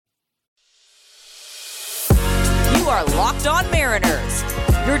are Locked On Mariners,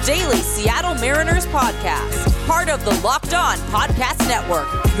 your daily Seattle Mariners podcast. Part of the Locked On Podcast Network,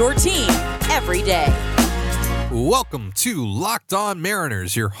 your team every day. Welcome to Locked On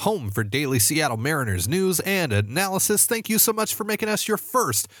Mariners, your home for daily Seattle Mariners news and analysis. Thank you so much for making us your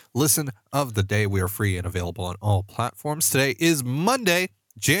first listen of the day. We are free and available on all platforms. Today is Monday,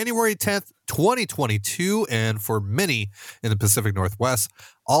 January 10th, 2022, and for many in the Pacific Northwest,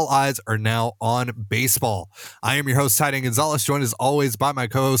 all eyes are now on baseball. I am your host, Titan Gonzalez, joined as always by my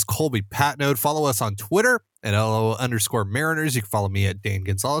co-host, Colby Patnode. Follow us on Twitter at LO_Mariners. You can follow me at Dane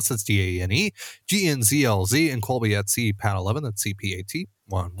Gonzalez, that's DANEGNZLZ, and Colby at CPAT11, that's CPAT11.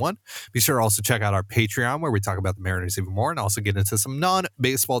 Be sure to also check out our Patreon, where we talk about the Mariners even more and also get into some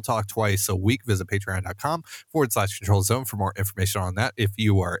non-baseball talk twice a week. Visit patreon.com/Control Zone for more information on that if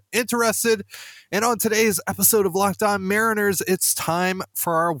you are interested. And on today's episode of Locked On Mariners, it's time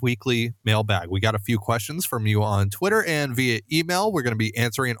for our weekly mailbag. We got a few questions from you on Twitter and via email. We're going to be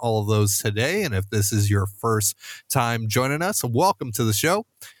answering all of those today. And if this is your first time joining us, welcome to the show.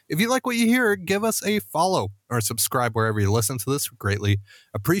 If you like what you hear, give us a follow or subscribe wherever you listen to this. We greatly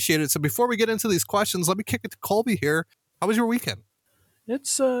appreciate it. So before we get into these questions, let me kick it to Colby here. How was your weekend? It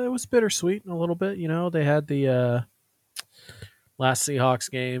was bittersweet a little bit. You know, they had the last Seahawks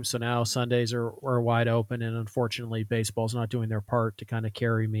game, so now Sundays are wide open, and unfortunately, baseball's not doing their part to kind of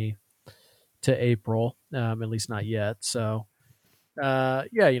carry me to April, at least not yet. So,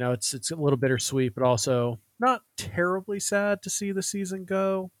 you know, it's a little bittersweet, but also not terribly sad to see the season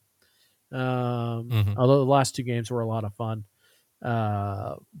go. Although the last two games were a lot of fun.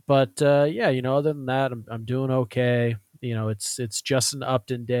 But you know, other than that, I'm doing okay. You know, it's Justin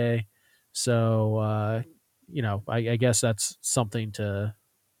Upton Day. So, you know, I guess that's something to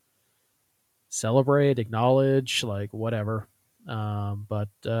celebrate, acknowledge, like whatever. But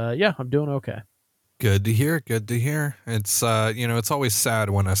I'm doing okay. Good to hear. Good to hear. It's, you know, it's always sad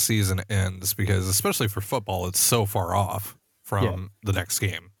when a season ends because, especially for football, it's so far off from the next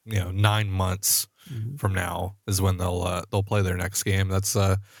game. You know, 9 months from now is when they'll play their next game. That's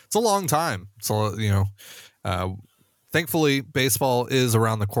it's a long time. So, you know, thankfully baseball is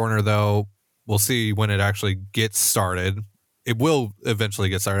around the corner, though. We'll see when it actually gets started. It will eventually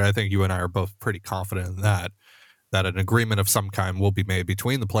get started. I think you and I are both pretty confident in that an agreement of some kind will be made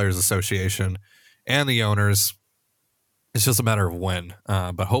between the Players Association and the owners. It's just a matter of when,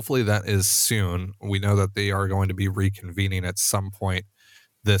 but hopefully that is soon. We know that they are going to be reconvening at some point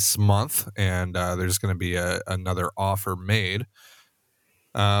this month, and there's going to be another offer made.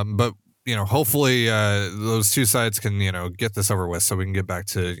 But, you know, hopefully those two sides can, you know, get this over with so we can get back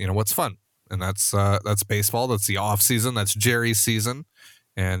to, you know, what's fun. And that's baseball. That's the off season. That's Jerry's season.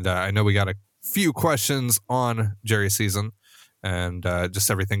 And I know we got a few questions on Jerry's season and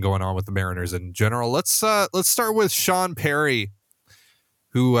just everything going on with the Mariners in general. Let's start with Sean Perry,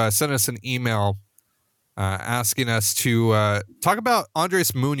 who sent us an email asking us to talk about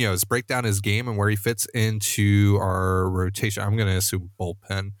Andres Munoz, break down his game and where he fits into our rotation. I'm going to assume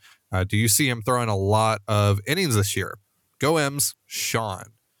bullpen. Do you see him throwing a lot of innings this year? Go M's,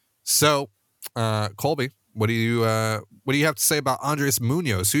 Sean. So, Colby, what do you have to say about Andres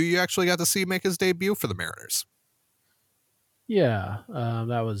Munoz, who you actually got to see make his debut for the Mariners? Yeah,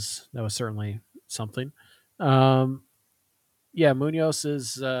 that was certainly something. Munoz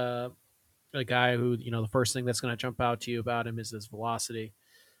is a guy who, you know, the first thing that's going to jump out to you about him is his velocity.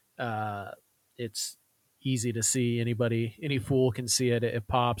 It's easy to see. Any fool can see it. It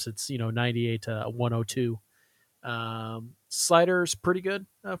pops. It's, you know, 98 to 102. Slider's pretty good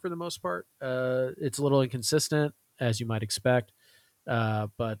for the most part. It's a little inconsistent, as you might expect,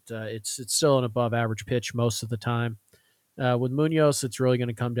 but it's still an above average pitch most of the time. With Munoz, it's really going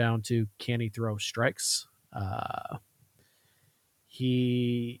to come down to, can he throw strikes?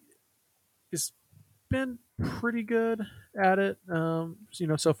 He has been pretty good at it, you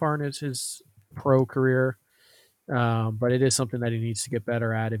know, so far in his pro career. But it is something that he needs to get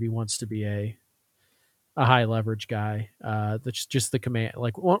better at if he wants to be a high leverage guy. That's just the command,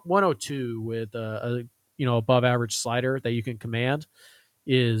 like 102 with a you know, above average slider that you can command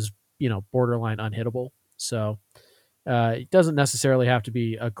is, you know, borderline unhittable. So it doesn't necessarily have to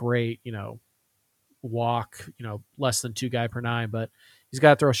be a great, you know, walk, you know, less than 2 guy per 9, but he's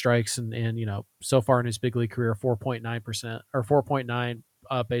got to throw strikes and you know, so far in his big league career, 4.9% or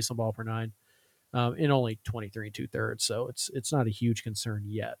 4.9 base on ball per 9 in only 23 2/3. So it's not a huge concern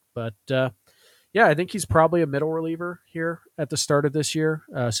yet, but I think he's probably a middle reliever here at the start of this year,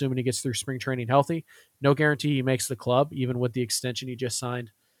 assuming he gets through spring training healthy. No guarantee he makes the club, even with the extension he just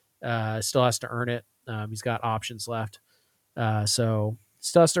signed. Still has to earn it. He's got options left. So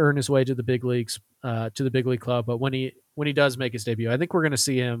still has to earn his way to the big leagues, to the big league club. But when he does make his debut, I think we're going to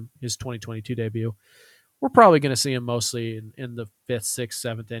see him his 2022 debut. We're probably going to see him mostly in the 5th, 6th,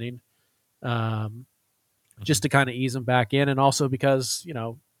 7th inning, just to kind of ease him back in, and also because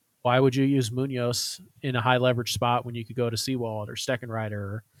why would you use Munoz in a high leverage spot when you could go to Sewald or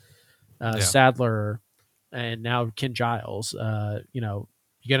Steckenrider or Sadler, and now Ken Giles?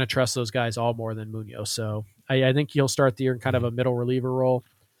 You're going to trust those guys all more than Munoz. So I think he'll start the year in kind of a middle reliever role.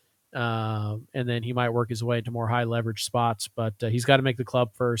 And then he might work his way into more high leverage spots, but he's got to make the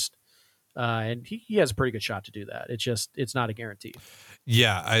club first. And he has a pretty good shot to do that. It's not a guarantee.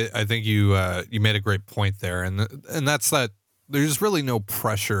 Yeah. I think you made a great point there. And that's that there's really no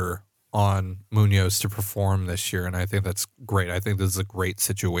pressure on Munoz to perform this year. And I think that's great. I think this is a great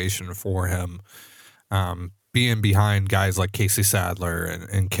situation for him. Being behind guys like Casey Sadler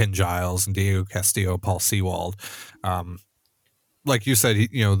and Ken Giles and Diego Castillo, Paul Sewald, like you said,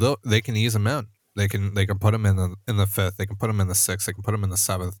 they can ease him in. They can put him in the 5th. They can put him in the 6th. They can put him in the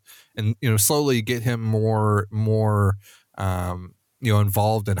 7th, and slowly get him more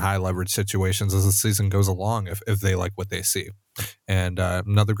involved in high leverage situations as the season goes along. If they like what they see, and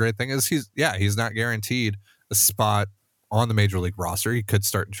another great thing is he's not guaranteed a spot on the major league roster. He could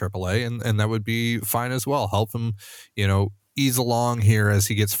start in AAA, and that would be fine as well. Help him, ease along here as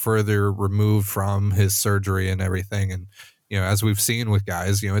he gets further removed from his surgery and everything. And, as we've seen with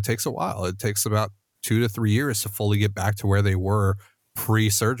guys, it takes a while. It takes about 2 to 3 years to fully get back to where they were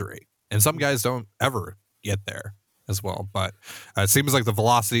pre-surgery. And some guys don't ever get there as well. But it seems like the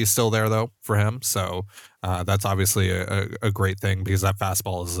velocity is still there, though, for him. So that's obviously a great thing, because that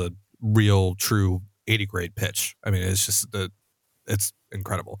fastball is a real, true 80 grade pitch. I mean, it's just it's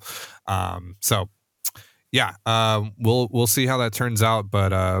incredible. We'll see how that turns out,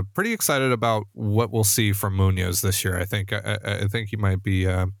 but pretty excited about what we'll see from Munoz this year. I think he might be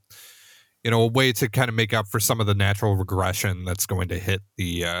a way to kind of make up for some of the natural regression that's going to hit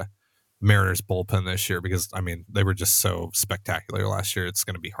the Mariners bullpen this year, because they were just so spectacular last year. It's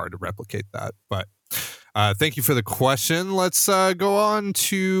going to be hard to replicate that. But thank you for the question. Let's go on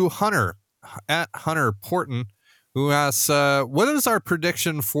to Hunter at Hunter Porton, who asks, what is our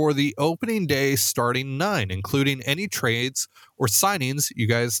prediction for the opening day starting 9, including any trades or signings you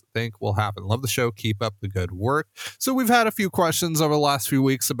guys think will happen? Love the show. Keep up the good work. So we've had a few questions over the last few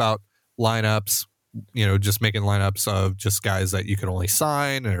weeks about lineups, just making lineups of just guys that you can only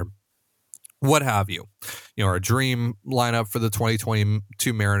sign or what have you. Our dream lineup for the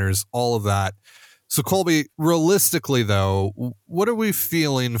 2022 Mariners, all of that. So Colby, realistically though, what are we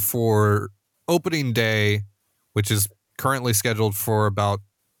feeling for opening day, which is currently scheduled for about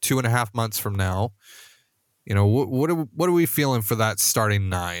 2.5 months from now? What are we feeling for that starting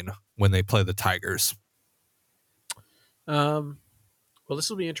 9 when they play the Tigers? Well, this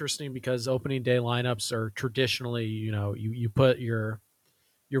will be interesting because opening day lineups are traditionally, you put your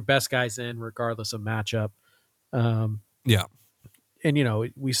best guys in regardless of matchup. And,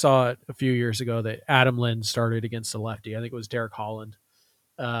 we saw it a few years ago that Adam Lind started against a lefty. I think it was Derek Holland.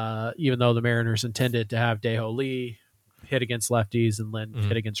 Even though the Mariners intended to have Daeho Lee hit against lefties and Lind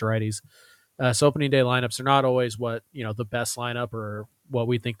hit against righties. So opening day lineups are not always what, the best lineup or what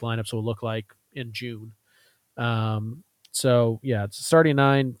we think lineups will look like in June. It's starting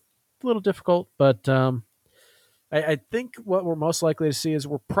 9, a little difficult, but I think what we're most likely to see is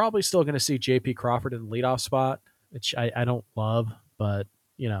we're probably still going to see JP Crawford in the leadoff spot, which I don't love, but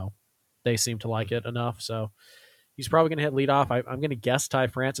they seem to like it enough. So he's probably going to hit leadoff. I'm going to guess Ty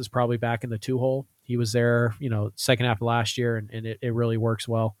France is probably back in the 2-hole. He was there, second half of last year, and it really works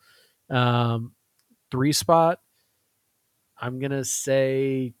well. 3 spot, I'm going to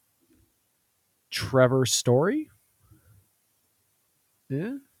say Trevor Story.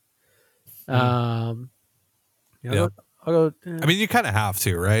 Yeah. I'll go. You kind of have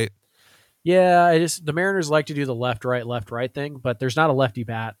to, right? Yeah, the Mariners like to do the left right thing, but there's not a lefty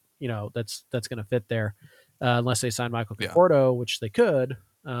bat, that's going to fit there. Unless they sign Michael Conforto, which they could,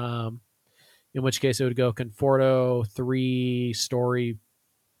 in which case it would go Conforto 3, Story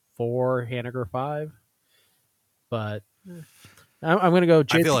 4, Haniger 5. But I'm going to go.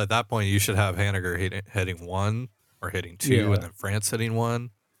 I feel at that point you should have Haniger hitting 1 or hitting 2, and then France hitting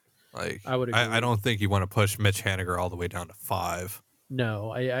 1. I would agree. I don't think you want to push Mitch Haniger all the way down to 5.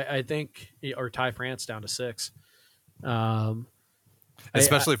 No, I think, or tie France down to 6.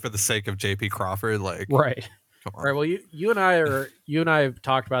 Especially for the sake of JP Crawford, right. Come on. Right. Well, you and I have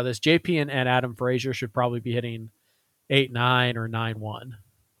talked about this. JP and Adam Frazier should probably be hitting 8-9 or 9-1,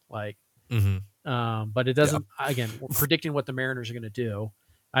 but it doesn't. Yeah. Again, we're predicting what the Mariners are going to do.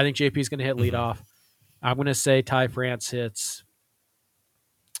 I think JP is going to hit leadoff. I'm going to say Ty France hits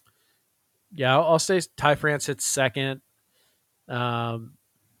Yeah, I'll say Ty France hits second.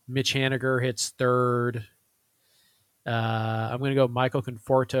 Mitch Haniger hits third. I'm going to go Michael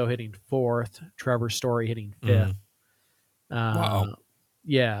Conforto hitting fourth. Trevor Story hitting fifth. Wow.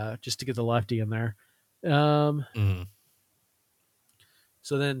 Yeah, just to get the lefty in there.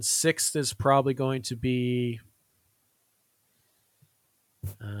 So then sixth is probably going to be.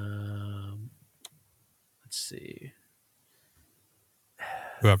 Let's see.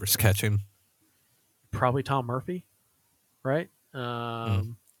 Whoever's catching. Probably Tom Murphy, right? So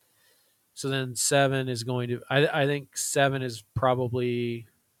then seven is going to. I think seven is probably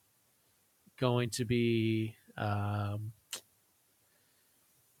going to be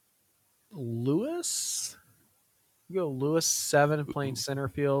Lewis. You go Lewis 7 playing center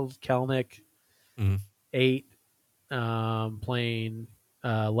field. Kelnick 8 playing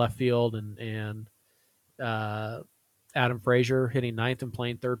left field, and Adam Frazier hitting ninth and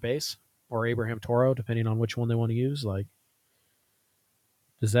playing third base, or Abraham Toro, depending on which one they want to use. Like,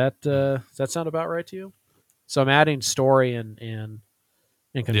 does that sound about right to you? So I'm adding Story and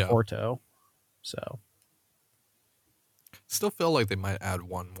Conforto. So still feel like they might add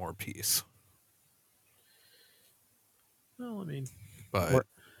one more piece. Well, I mean, but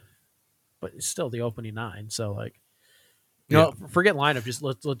it's still the opening 9. So like, no, forget lineup. Just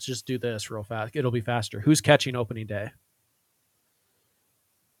let's just do this real fast. It'll be faster. Who's catching opening day?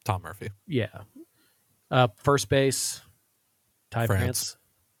 Tom Murphy. Yeah. First base, Ty France.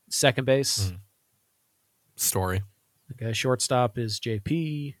 Second base, Story. Okay. Shortstop is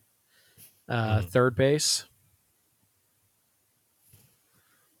JP. Third base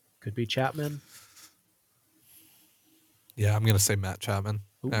could be Chapman. Yeah, I'm gonna say Matt Chapman.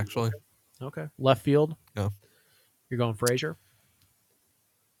 Ooh, actually. Okay. Left field. Yeah. You're going Frazier.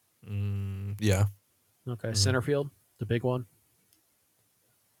 Yeah. Okay. Center field, the big one.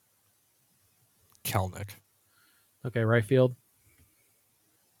 Kelnick. Okay. Right field.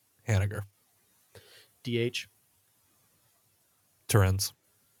 Haniger. DH. Terrence.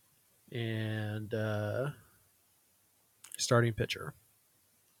 And starting pitcher.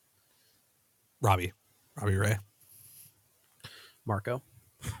 Robbie Ray. Marco.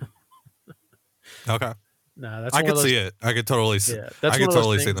 Okay. No, that's I could see it. I could totally see. Yeah, that's I could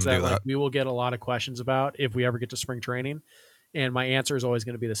totally see them do that. Like, we will get a lot of questions about if we ever get to spring training, and my answer is always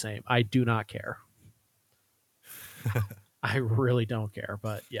going to be the same. I do not care. I really don't care.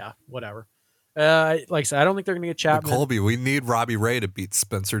 But yeah, whatever. Like I said, I don't think they're going to get Chapman. Colby, we need Robbie Ray to beat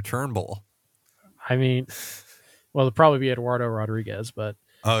Spencer Turnbull. I mean, well, it'll probably be Eduardo Rodriguez, but.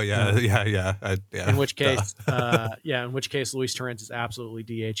 Oh yeah, yeah. In which case, Luis Torrens is absolutely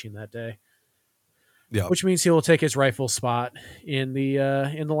DHing that day. Yeah, which means he will take his rightful spot in the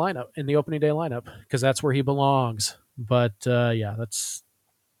lineup, in the opening day lineup, because that's where he belongs. But yeah, that's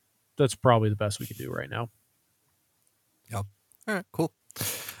probably the best we could do right now. Yeah. All right. Cool.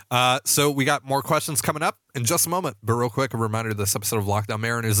 So we got more questions coming up in just a moment, but real quick, a reminder: this episode of Locked On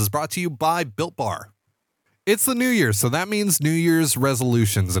Mariners is brought to you by Built Bar. It's the new year, so that means New Year's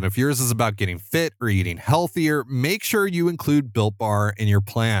resolutions. And if yours is about getting fit or eating healthier, make sure you include Built Bar in your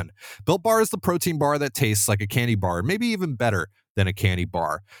plan. Built Bar is the protein bar that tastes like a candy bar, maybe even better than a candy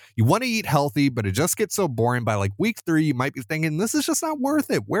bar. You want to eat healthy, but it just gets so boring by like week 3, you might be thinking, this is just not worth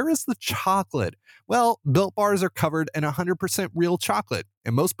it. Where is the chocolate? Well, Built Bars are covered in 100% real chocolate,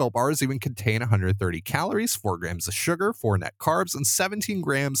 and most Built Bars even contain 130 calories, 4 grams of sugar, 4 net carbs, and 17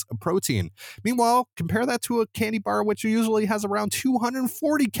 grams of protein. Meanwhile, compare that to a candy bar, which usually has around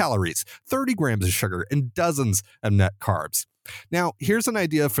 240 calories, 30 grams of sugar, and dozens of net carbs. Now, here's an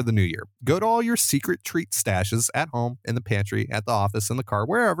idea for the new year. Go to all your secret treat stashes at home, in the pantry, at the office, in the car,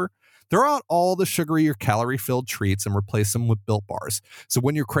 wherever. Throw out all the sugary or calorie-filled treats and replace them with Built Bars. So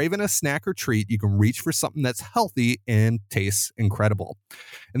when you're craving a snack or treat, you can reach for something that's healthy and tastes incredible.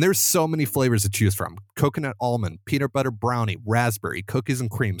 And there's so many flavors to choose from. Coconut almond, peanut butter brownie, raspberry, cookies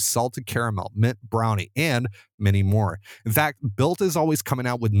and cream, salted caramel, mint brownie, and many more. In fact, Built is always coming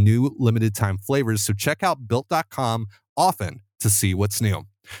out with new limited time flavors, so check out Built.com often to see what's new.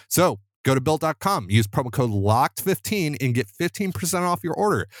 So go to Built.com, use promo code LOCKED15 and get 15% off your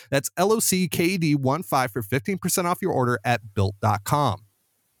order. That's LOCKED15 for 15% off your order at Built.com.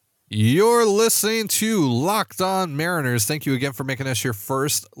 You're listening to Locked On Mariners. Thank you again for making us your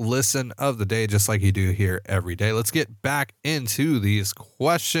first listen of the day, just like you do here every day. Let's get back into these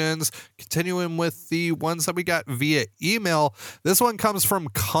questions, continuing with the ones that we got via email. This one comes from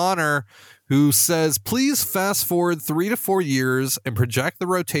Connor, who says, please fast forward 3 to 4 years and project the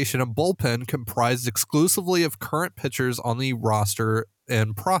rotation of bullpen comprised exclusively of current pitchers on the roster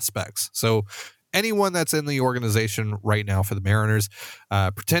and prospects. So anyone that's in the organization right now for the Mariners.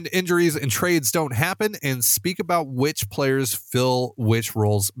 Pretend injuries and trades don't happen, and speak about which players fill which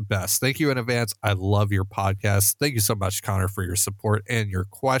roles best. Thank you in advance. I love your podcast. Thank you so much, Connor, for your support and your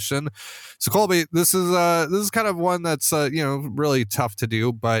question. So, Colby, this is kind of one that's really tough to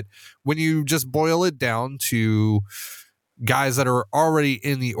do, but when you just boil it down to guys that are already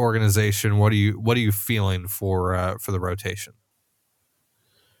in the organization, what are you feeling for the rotation?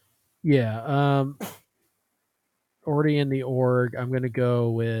 Yeah, already in the org. I'm going to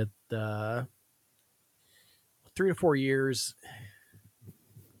go with 3 to 4 years.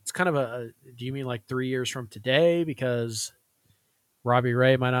 It's kind of do you mean like 3 years from today? Because Robbie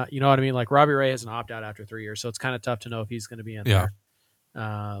Ray might not, you know what I mean? Like Robbie Ray has an opt out after 3 years, so it's kind of tough to know if he's going to be in there.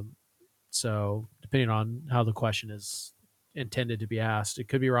 So depending on how the question is intended to be asked, it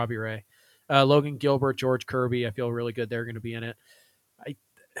could be Robbie Ray, Logan Gilbert, George Kirby. I feel really good they're going to be in it.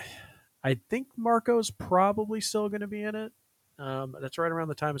 I think Marco's probably still going to be in it. That's right around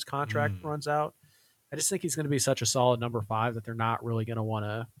the time his contract runs out. I just think he's going to be such a solid number 5 that they're not really going to want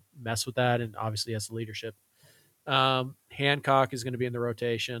to mess with that. And obviously has the leadership. Hancock is going to be in the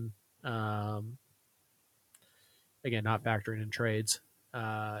rotation. Again, not factoring in trades.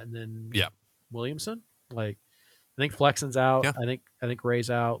 And then Williamson. Like, I think Flexen's out. Yeah. I think Ray's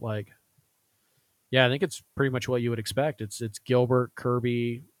out. Like, yeah, I think it's pretty much what you would expect. It's Gilbert,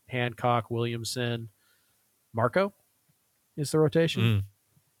 Kirby, Hancock, Williamson, Marco is the rotation.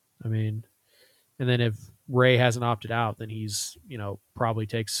 I mean, and then if Ray hasn't opted out, then he's, probably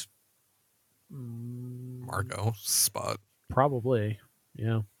takes Marco's spot. Probably.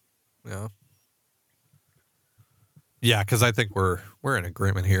 Yeah. Yeah. Yeah, because I think we're in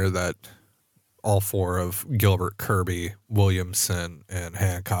agreement here that all 4 of Gilbert, Kirby, Williamson, and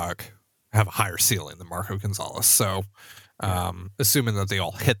Hancock have a higher ceiling than Marco Gonzalez. So assuming that they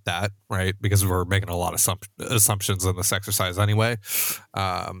all hit that, right, because we're making a lot of assumptions in this exercise anyway.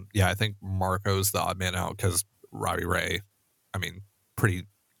 I think Marco's the odd man out because Robbie Ray, I mean, pretty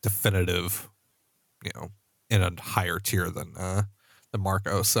definitive, in a higher tier than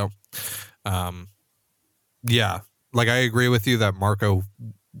Marco. So, like I agree with you that Marco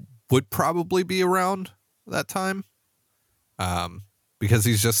would probably be around that time because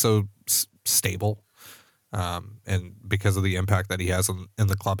he's just so stable. And because of the impact that he has in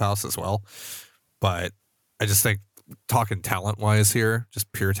the clubhouse as well. But I just think talking talent wise here,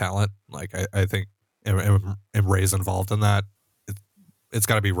 just pure talent, like I think and Ray's involved in that. It's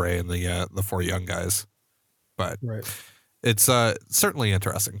got to be Ray and the 4 young guys. But it's certainly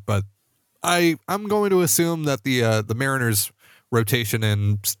interesting. But I'm going to assume that the Mariners rotation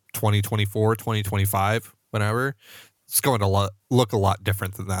in 2024, 2025, whenever, it's going to look a lot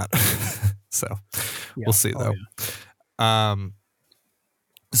different than that. So we'll see though.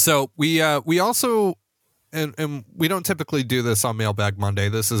 So we also, and we don't typically do this on Mailbag Monday.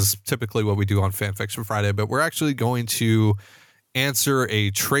 This is typically what we do on Fanfiction Friday, but we're actually going to answer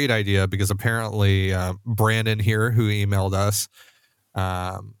a trade idea because apparently Brandon here, who emailed us,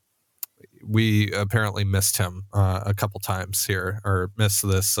 we apparently missed him a couple times here, or missed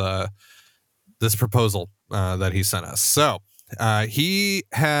this proposal that he sent us. So he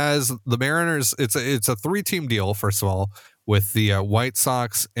has the Mariners. It's a 3-team deal, first of all, with the White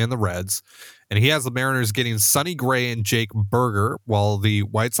Sox and the Reds. And he has the Mariners getting Sonny Gray and Jake Burger, while the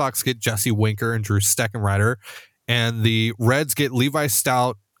White Sox get Jesse Winker and Drew Steckenrider. And the Reds get Levi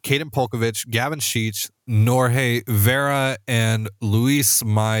Stout, Caden Polkovich, Gavin Sheets, Norge Vera, and Luis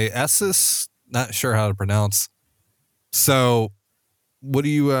Maesis. Not sure how to pronounce. So what are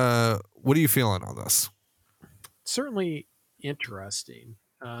you feeling on this? Certainly interesting.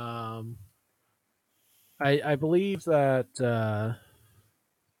 I believe that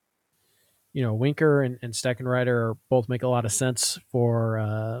Winker and Steckenrider both make a lot of sense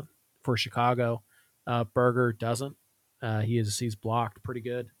for Chicago. Burger doesn't. He's blocked pretty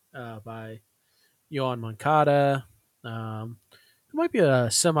good by Yohan Moncada. It might be a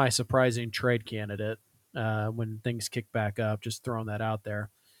semi-surprising trade candidate when things kick back up. Just throwing that out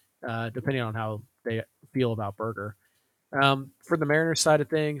there, depending on how they feel about Burger. For the Mariners side of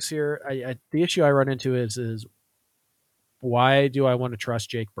things here, the issue I run into is why do I want to trust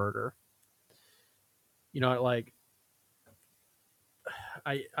Jake Burger?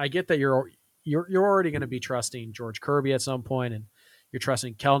 I get that you're already going to be trusting George Kirby at some point, and you're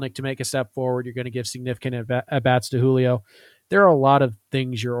trusting Kelenic to make a step forward. You're going to give significant at-bats to Julio. There are a lot of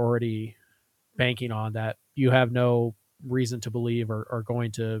things you're already banking on that you have no reason to believe are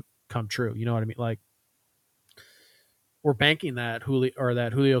going to come true. You know what I mean? Like, we're banking that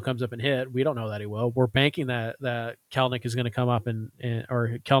Julio comes up and hit. We don't know that he will. We're banking that Kelenic is going to come up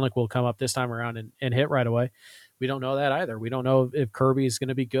or Kelenic will come up this time around and hit right away. We don't know that either. We don't know if Kirby is going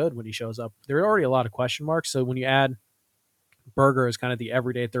to be good when he shows up. There are already a lot of question marks. So when you add Burger as kind of the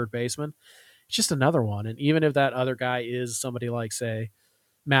everyday third baseman, it's just another one. And even if that other guy is somebody like, say,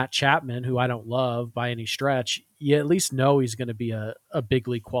 Matt Chapman, who I don't love by any stretch, you at least know he's going to be a big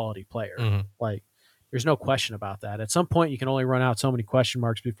league quality player. Mm-hmm. Like, there's no question about that. At some point, you can only run out so many question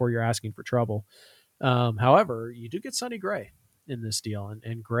marks before you're asking for trouble. However, you do get Sonny Gray in this deal,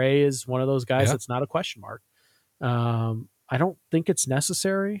 and Gray is one of those guys that's not a question mark. I don't think it's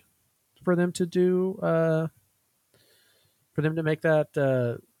necessary for them to do for them to make that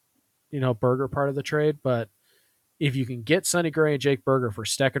Burger part of the trade, but if you can get Sonny Gray and Jake Burger for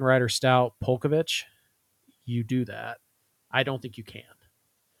Steckenrider, Stout, Polkovich, you do that. I don't think you can.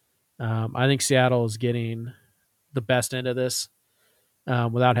 I think Seattle is getting the best end of this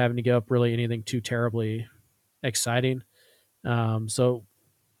without having to give up really anything too terribly exciting. So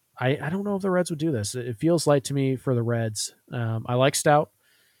I don't know if the Reds would do this. It feels light to me for the Reds. I like Stout.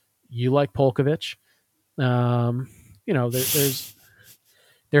 You like Polkovich.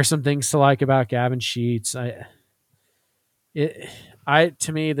 There's some things to like about Gavin Sheets. To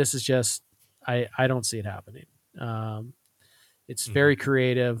me, this is just I don't see it happening. It's very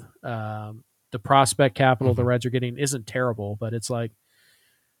creative. The prospect capital the Reds are getting isn't terrible, but it's like,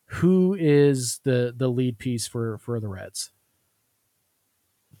 who is the lead piece for the Reds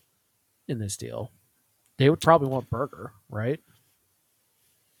in this deal? They would probably want Burger, right?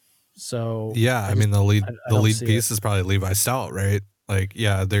 So yeah, I mean the lead piece is probably Levi Stout, right? Like,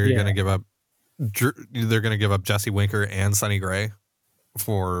 they're gonna give up. They're gonna give up Jesse Winker and Sonny Gray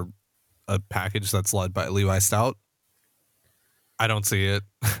for a package that's led by Levi Stout. I don't see it.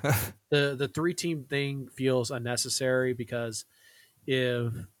 The 3-team thing feels unnecessary because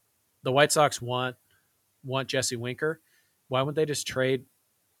if the White Sox want Jesse Winker, why wouldn't they just trade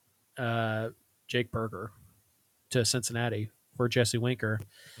Jake Burger to Cincinnati for Jesse Winker,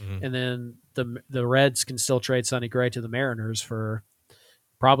 and then the Reds can still trade Sonny Gray to the Mariners for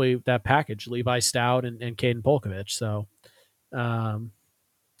probably that package, Levi Stout and Caden Polkovich. So I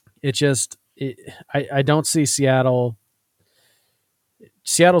don't see Seattle.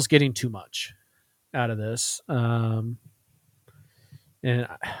 Seattle's getting too much out of this. And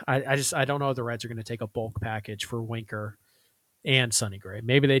I don't know if the Reds are going to take a bulk package for Winker and Sonny Gray.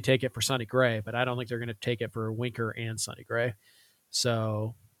 Maybe they take it for Sonny Gray, but I don't think they're going to take it for Winker and Sonny Gray.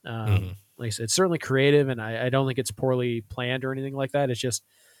 So, like I said, it's certainly creative, and I don't think it's poorly planned or anything like that. It's just,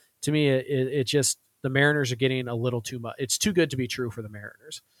 to me, it's just the Mariners are getting a little too much. It's too good to be true for the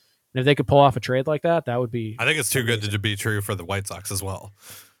Mariners. And if they could pull off a trade like that, that would be. I think it's too good to be true for the White Sox as well.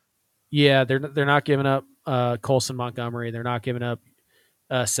 Yeah, they're not giving up Colson Montgomery. They're not giving up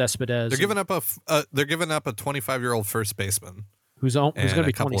Cespedes. They're giving up a 25-year-old first baseman who's going to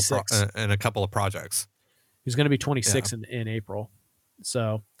be 26 and a couple of projects. He's going to be 26 in April.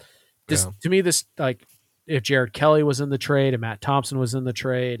 So, to me, this, like, if Jared Kelly was in the trade and Matt Thompson was in the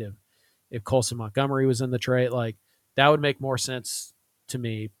trade, if Colson Montgomery was in the trade, like, that would make more sense to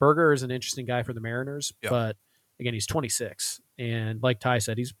me. Burger is an interesting guy for the Mariners, but again, he's 26, and like Ty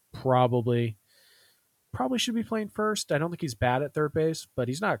said, he's probably should be playing first. I don't think he's bad at third base, but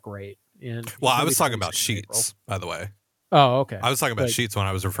he's not great. And I was talking about Sheets, by the way. Oh, okay. I was talking about Sheets when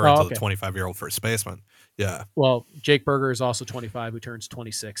I was referring to the 25-year-old first baseman. Yeah. Well, Jake Burger is also 25, who turns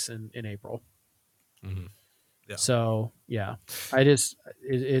 26 in April. Mm-hmm. Yeah. So it's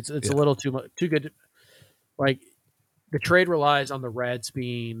a little too good. Like, the trade relies on the Reds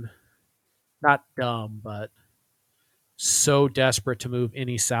being not dumb, but so desperate to move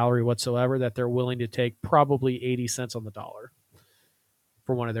any salary whatsoever that they're willing to take probably 80 cents on the dollar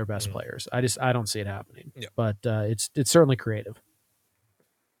for one of their best players. I don't see it happening, but it's certainly creative.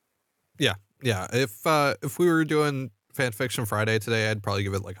 Yeah. Yeah. If we were doing Fan Fiction Friday today, I'd probably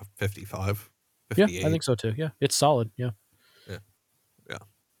give it like a 55, 58. Yeah, I think so too. Yeah. It's solid. Yeah.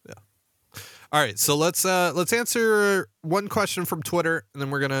 All right, so let's answer one question from Twitter, and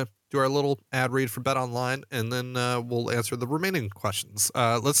then we're gonna do our little ad read for Bet Online, and then we'll answer the remaining questions.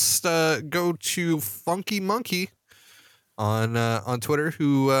 Let's go to Funky Monkey on Twitter,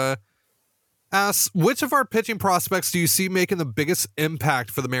 who asks, which of our pitching prospects do you see making the biggest impact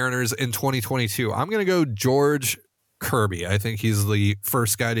for the Mariners in 2022? I'm gonna go George Kirby. I think he's the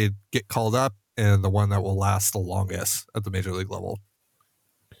first guy to get called up and the one that will last the longest at the major league level.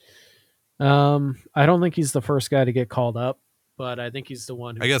 I don't think he's the first guy to get called up, but I think he's the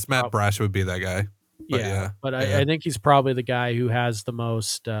one who, I guess Matt Brash would be that guy. But I think he's probably the guy who has the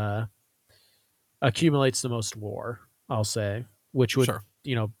most accumulates the most WAR I'll say, which would Sure.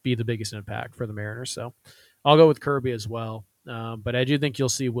 be the biggest impact for the Mariners. So I'll go with Kirby as well. But I do think you'll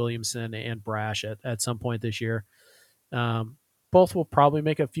see Williamson and Brash at some point this year. Both will probably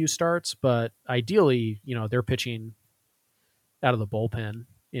make a few starts, but ideally, they're pitching out of the bullpen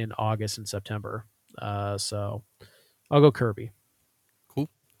in August and September. So I'll go Kirby. Cool.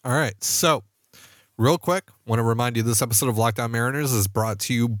 All right. So, real quick, want to remind you this episode of Locked On Mariners is brought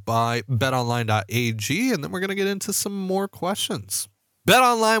to you by betonline.ag, and then we're going to get into some more questions.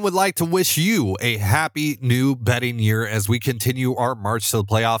 BetOnline would like to wish you a happy new betting year as we continue our march to the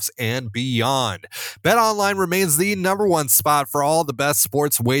playoffs and beyond. BetOnline remains the number one spot for all the best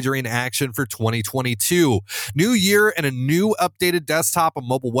sports wagering action for 2022. New year and a new updated desktop and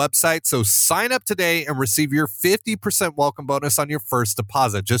mobile website, so sign up today and receive your 50% welcome bonus on your first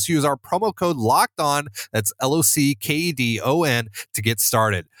deposit. Just use our promo code LOCKEDON, that's LOCKEDON, to get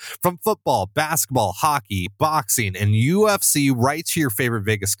started. From football, basketball, hockey, boxing, and UFC right to your favorite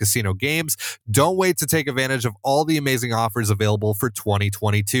Vegas casino games, don't wait to take advantage of all the amazing offers available for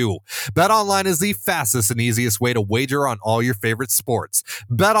 2022. BetOnline is the fastest and easiest way to wager on all your favorite sports.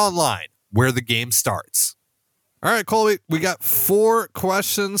 BetOnline, where the game starts. All right, Colby, we got 4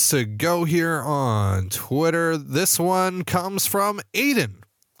 questions to go here on Twitter. This one comes from Aiden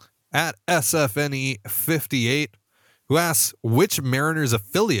at SFNE58, who asks, which Mariners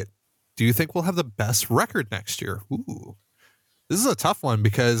affiliate do you think will have the best record next year? Ooh. This is a tough one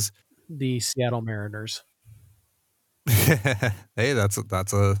because the Seattle Mariners. Hey, that's a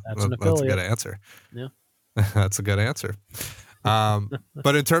good answer. Yeah, that's a good answer.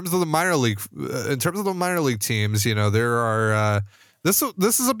 But in terms of the minor league teams, there are this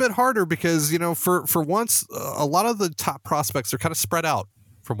is a bit harder because for once a lot of the top prospects are kind of spread out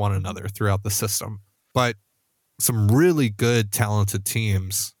from one another throughout the system, but some really good talented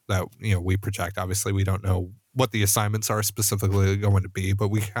teams that we project. Obviously, we don't know what the assignments are specifically going to be, but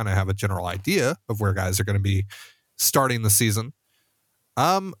we kind of have a general idea of where guys are going to be starting the season.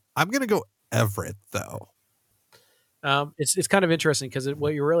 I'm going to go Everett though. It's kind of interesting because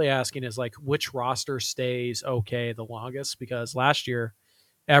what you're really asking is like which roster stays okay the longest, because last year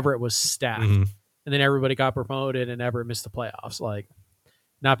Everett was stacked and then everybody got promoted and Everett missed the playoffs. Like,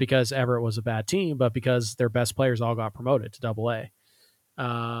 not because Everett was a bad team, but because their best players all got promoted to Double-A.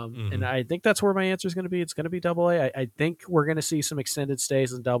 And I think that's where my answer is going to be. It's going to be Double-A. I think we're going to see some extended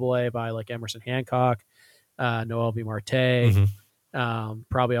stays in Double-A by like Emerson Hancock, Noel B. Marte,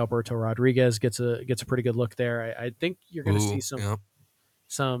 probably Alberto Rodriguez gets a pretty good look there. I think you're going to see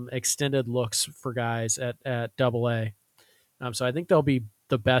some extended looks for guys at Double-A. So I think they'll be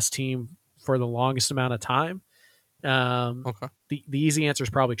the best team for the longest amount of time. Okay. The easy answer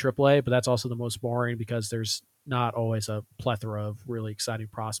is probably Triple-A, but that's also the most boring because there's not always a plethora of really exciting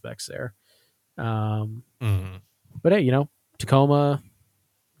prospects there. But hey, Tacoma,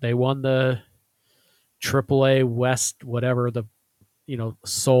 they won the Triple-A West, whatever the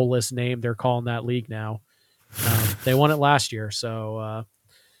soulless name they're calling that league now. They won it last year, so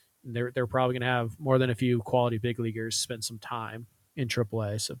they're probably going to have more than a few quality big leaguers spend some time in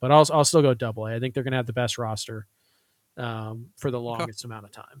Triple-A. So, but I'll still go Double-A. I think they're going to have the best roster for the longest amount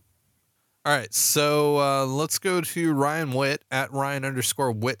of time. All right, so let's go to Ryan Witt at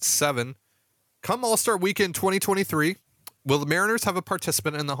Ryan_Witt7. Come All-Star Weekend 2023, will the Mariners have a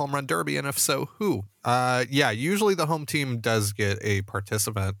participant in the Home Run Derby, and if so, who? Usually the home team does get a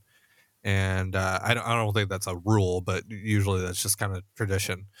participant, and I don't think that's a rule, but usually that's just kind of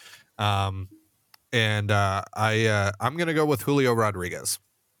tradition. I'm gonna go with Julio Rodriguez.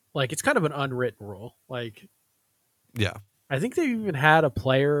 Like, it's kind of an unwritten rule. Like, yeah, I think they even had a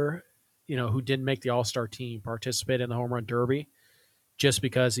player who didn't make the All-Star team participate in the Home Run Derby just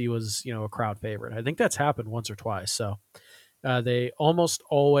because he was, a crowd favorite. I think that's happened once or twice. So they almost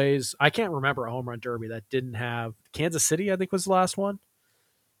always, I can't remember a Home Run Derby that didn't have Kansas City, I think was the last one.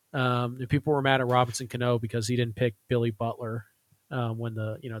 People were mad at Robinson Cano because he didn't pick Billy Butler when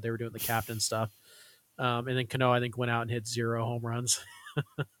they were doing the captain stuff. And then Cano, I think, went out and hit 0 home runs.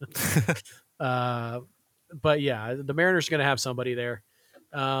 But yeah, the Mariners are going to have somebody there.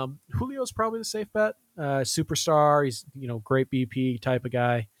 Julio's probably the safe bet. Superstar. He's, great BP type of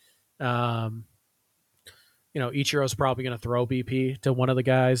guy. Ichiro's probably going to throw BP to one of the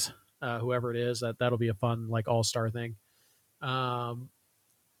guys, whoever it is. That'll be a fun, like, all-star thing.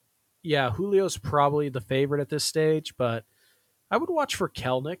 Julio's probably the favorite at this stage, but I would watch for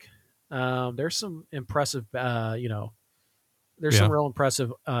Kelenic. There's some impressive, some real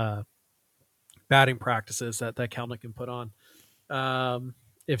impressive batting practices that Kelenic can put on.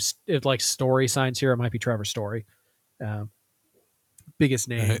 If like Story signs here, it might be Trevor Story, biggest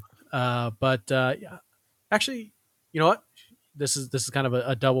name. Right. Actually, You know what? This is kind of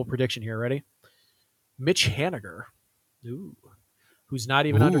a double prediction here. Ready? Mitch Haniger, ooh, who's not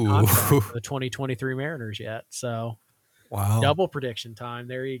even under contract for the 2023 Mariners yet. So Wow. double prediction time.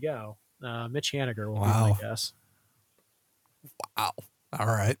 There you go. Mitch Haniger will be my guess. Wow. All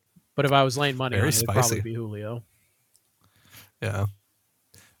right. But if I was laying money on it, it'd spicy. probably be Julio. Yeah.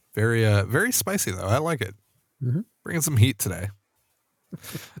 Very spicy though. I like it. Mm-hmm. Bringing some heat today.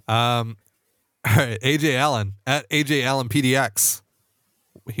 All right, AJ Allen at AJ Allen PDX.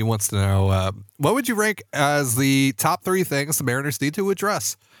 He wants to know what would you rank as the top 3 things the Mariners need to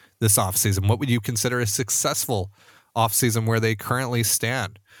address this offseason? What would you consider a successful offseason where they currently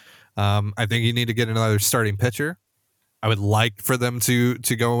stand? I think you need to get another starting pitcher. I would like for them to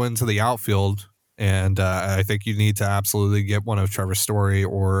go into the outfield, and I think you need to absolutely get one of Trevor Story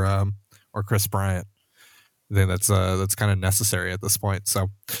or Chris Bryant. I think that's kind of necessary at this point. So,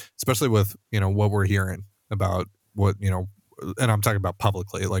 especially with what we're hearing about what and I'm talking about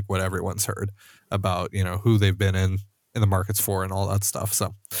publicly, like what everyone's heard about who they've been in the markets for and all that stuff.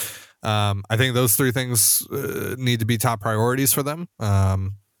 So, I think those 3 things need to be top priorities for them. I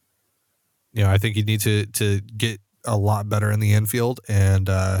think you need to get a lot better in the infield and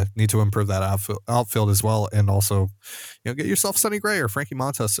need to improve that outfield as well. And also, get yourself Sonny Gray or Frankie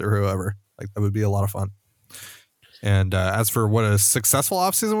Montas or whoever. Like, that would be a lot of fun. And as for what a successful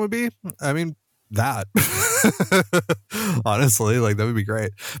offseason would be, I mean, that honestly, like, that would be great.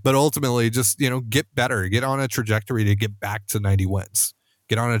 But ultimately, just, get better, get on a trajectory to get back to 90 wins,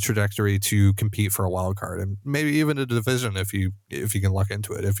 get on a trajectory to compete for a wild card and maybe even a division if you can luck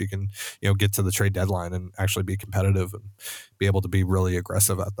into it, if you can, get to the trade deadline and actually be competitive and be able to be really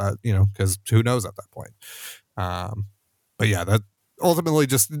aggressive at that, because who knows at that point. But yeah, that ultimately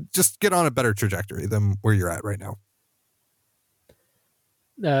just get on a better trajectory than where you're at right now.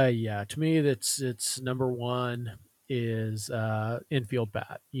 Yeah, to me, it's number 1 is infield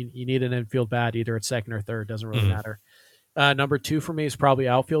bat. You need an infield bat either at second or third, doesn't really matter. Number 2 for me is probably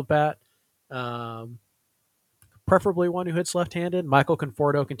outfield bat, preferably one who hits left-handed. Michael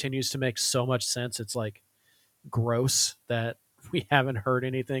Conforto continues to make so much sense. It's like gross that we haven't heard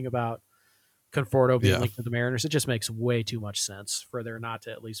anything about Conforto being linked to the Mariners. It just makes way too much sense for there not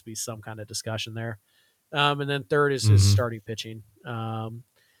to at least be some kind of discussion there. And then third is starting pitching.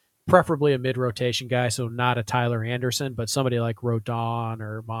 Preferably a mid-rotation guy, so not a Tyler Anderson, but somebody like Rodon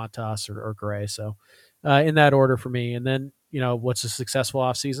or Montas or Gray. So in that order for me. And then, what's a successful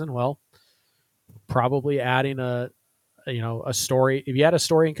offseason? Well, probably adding a Story. If you add a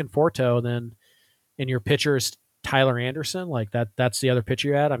Story in Conforto, then and your pitcher is Tyler Anderson, like that's the other pitcher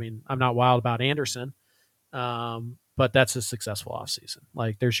you add. I mean, I'm not wild about Anderson, but that's a successful offseason.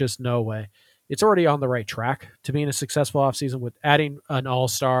 Like, there's just no way. It's already on the right track to being a successful offseason with adding an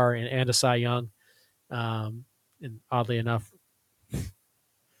all-star and a Cy Young. And oddly enough,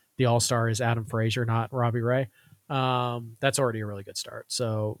 the all-star is Adam Frazier, not Robbie Ray. That's already a really good start.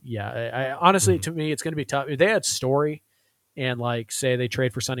 So, yeah, I honestly, to me, it's going to be tough. If they had Story and, like, say they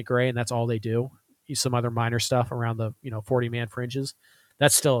trade for Sonny Gray and that's all they do, some other minor stuff around the 40-man fringes,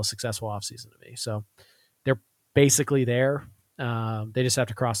 that's still a successful offseason to me. So they're basically there. They just have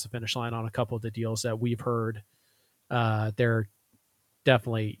to cross the finish line on a couple of the deals that we've heard they're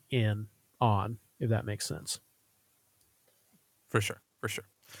definitely in on, if that makes sense. For sure.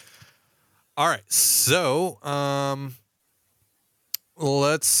 All right, so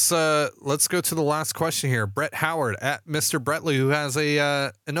let's go to the last question here. Brett Howard at Mr. Bretley, who has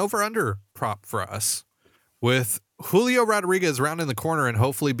an over/under prop for us with Julio Rodriguez rounding the corner and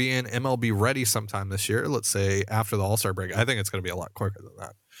hopefully being MLB ready sometime this year. Let's say after the All-Star break. I think it's going to be a lot quicker than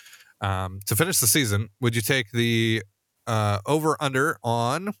that. To finish the season, would you take the over/under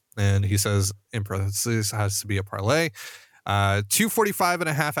on? And he says in parentheses has to be a parlay.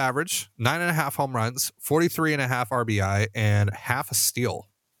 245.5 average, 9.5 home runs, 43.5 RBI, and half a steal.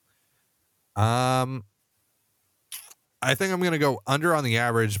 I think I'm going to go under on the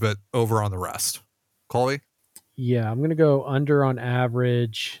average, but over on the rest. Colby? Yeah, I'm going to go under on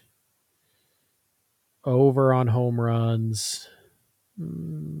average, over on home runs,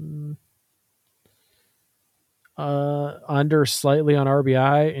 under slightly on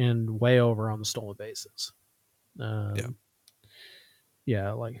RBI, and way over on the stolen bases.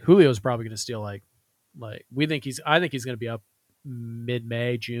 Yeah, like Julio's probably going to steal like I think he's going to be up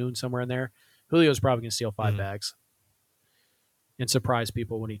mid-May, June, somewhere in there. Julio's probably going to steal 5 bags and surprise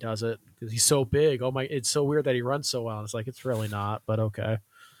people when he does it because he's so big. Oh my, it's so weird that he runs so well. It's like, it's really not, but okay.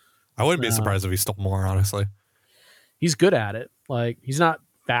 I wouldn't be surprised if he stole more, honestly. He's good at it. Like, he's not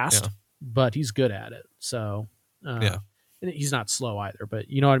fast, but he's good at it. So, and he's not slow either, but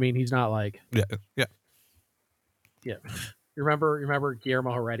you know what I mean? He's not like, yeah. Yeah. You remember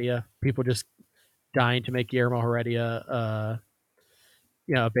Guillermo Heredia? People just dying to make Guillermo Heredia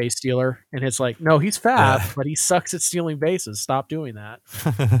a base stealer, and it's like, no, he's fast, but he sucks at stealing bases. Stop doing that.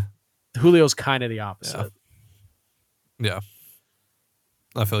 Julio's kind of the opposite. Yeah.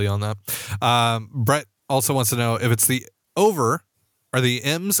 I feel you on that. Brett also wants to know if it's the over are the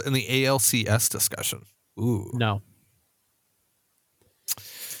M's in the ALCS discussion. Ooh. No.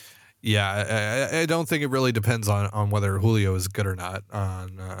 Yeah, I don't think it really depends on whether Julio is good or not,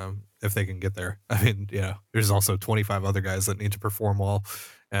 on if they can get there. I mean, there's also 25 other guys that need to perform well,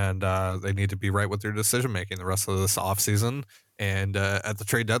 and they need to be right with their decision making the rest of this offseason. And at the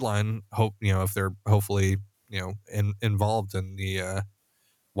trade deadline, if they're hopefully involved in the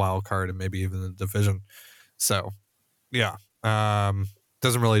wild card and maybe even the division. So, yeah,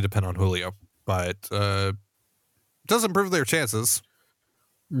 doesn't really depend on Julio, but does improve their chances.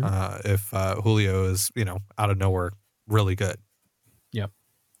 If Julio is, out of nowhere, really good. Yep.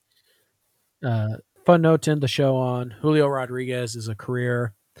 Fun note to end the show on: Julio Rodriguez is a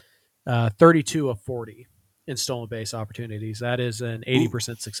career 32 of 40 in stolen base opportunities. That is an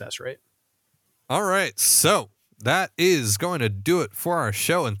 80% success rate. All right. So that is going to do it for our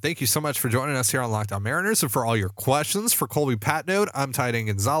show. And thank you so much for joining us here on Locked On Mariners. And for all your questions, for Colby Patnode, I'm Ty Dane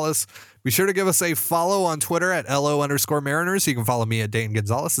Gonzalez. Be sure to give us a follow on Twitter at LO_Mariners. You can follow me at Dane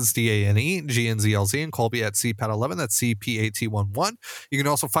Gonzalez. It's DANEGNZLZ, and Colby at CPAT11. That's CPAT11. You can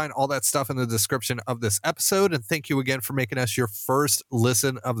also find all that stuff in the description of this episode. And thank you again for making us your first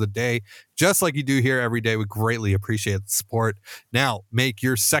listen of the day. Just like you do here every day, we greatly appreciate the support. Now, make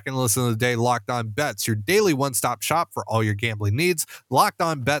your second listen of the day Locked On Bets, your daily one-stop shop for all your gambling needs. Locked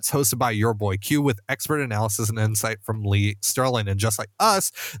On Bets, hosted by your boy Q, with expert analysis and insight from Lee Sterling. And just like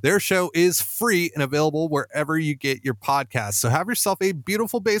us, their show is free and available wherever you get your podcasts. So have yourself a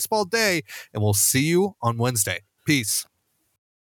beautiful baseball day, and we'll see you on Wednesday. Peace.